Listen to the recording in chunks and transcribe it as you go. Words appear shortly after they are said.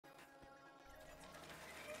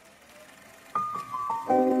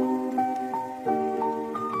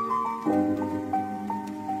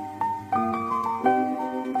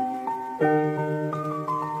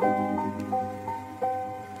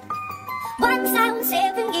Once I was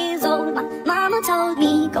 7 years old, my mama told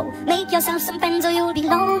me, go make yourself some friends or you'll be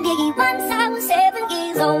lonely. Once I was 7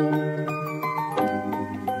 years old.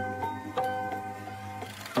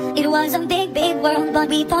 It was a big, big world, but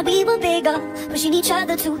we thought we were bigger, pushing each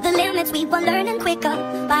other to the limits, we were learning quicker.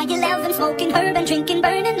 By 11, smoking herb and drinking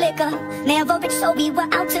burning liquor. Never rich, so we were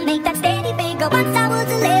out to make that steady figure. Once I was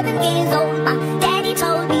 11 years old, my daddy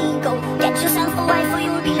told me, go get yourself a wife or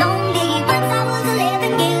you'll be lonely. Once I was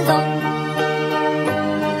 11 years old.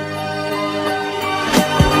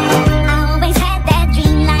 I always had that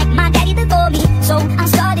dream like my daddy before me, so I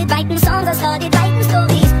started writing songs, I started writing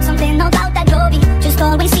stories. Something about that glory just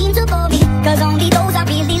always seemed to bore me, cause only those I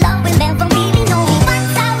really love will never really know me.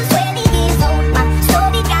 Once I was 20 years old, my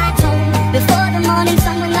story got told before the morning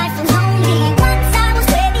sun when life was lonely. Once I was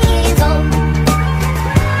 20 years old.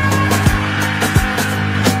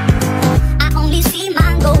 I only see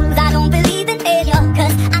my goals, I don't believe in failure,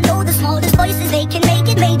 cause I know the smallest voices, they can make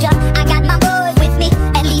it major. I got my word with me,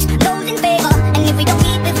 at least those in favor, and if we don't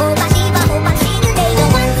meet before I leave, I hope I see you later.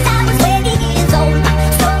 Once I was 20 years old, my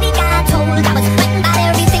story got told, I was writing about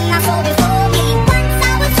everything I saw before me. Once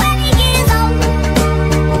I was 20 years old.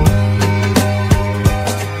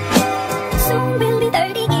 Soon we'll be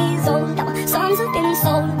 30 years old, our songs have been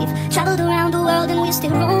sold, we've traveled around the world and we're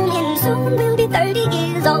still roaming. Soon we'll be 30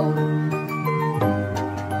 years old.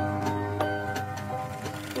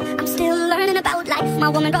 I'm still learning about life, my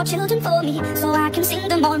woman brought children for me, so I can sing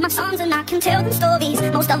them all my songs and I can tell them stories.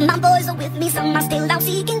 Most of my boys are with me, some are still out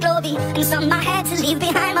seeking glory, and some I had to leave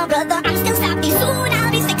behind. My brother, I'm still sappy, soon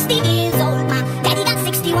I'll be 60 years old. My daddy got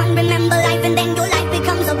 61, remember life and then your life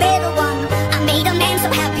becomes a better one. I made a man so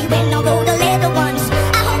happy when I wrote the letter once.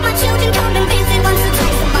 I hope my children come and visit once or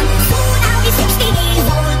twice a month. Soon I'll be 60 years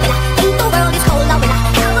old. Will I think the world is cold, or will I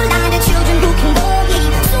have a line of children who can bore me?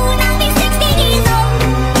 Soon I'll be 60 years old.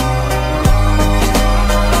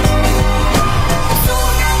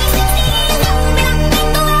 Soon I'll be 60 years old. Will I think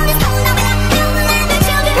the world is cold, or will I have a line of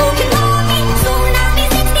children who can bore me? Soon I'll be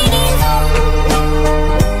 60 years old.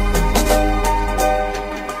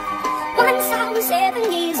 Once I was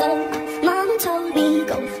 7 years old, mama told me,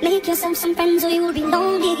 go make yourself some friends or you'll be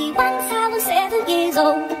lonely. Once I was 7 years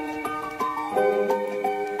old.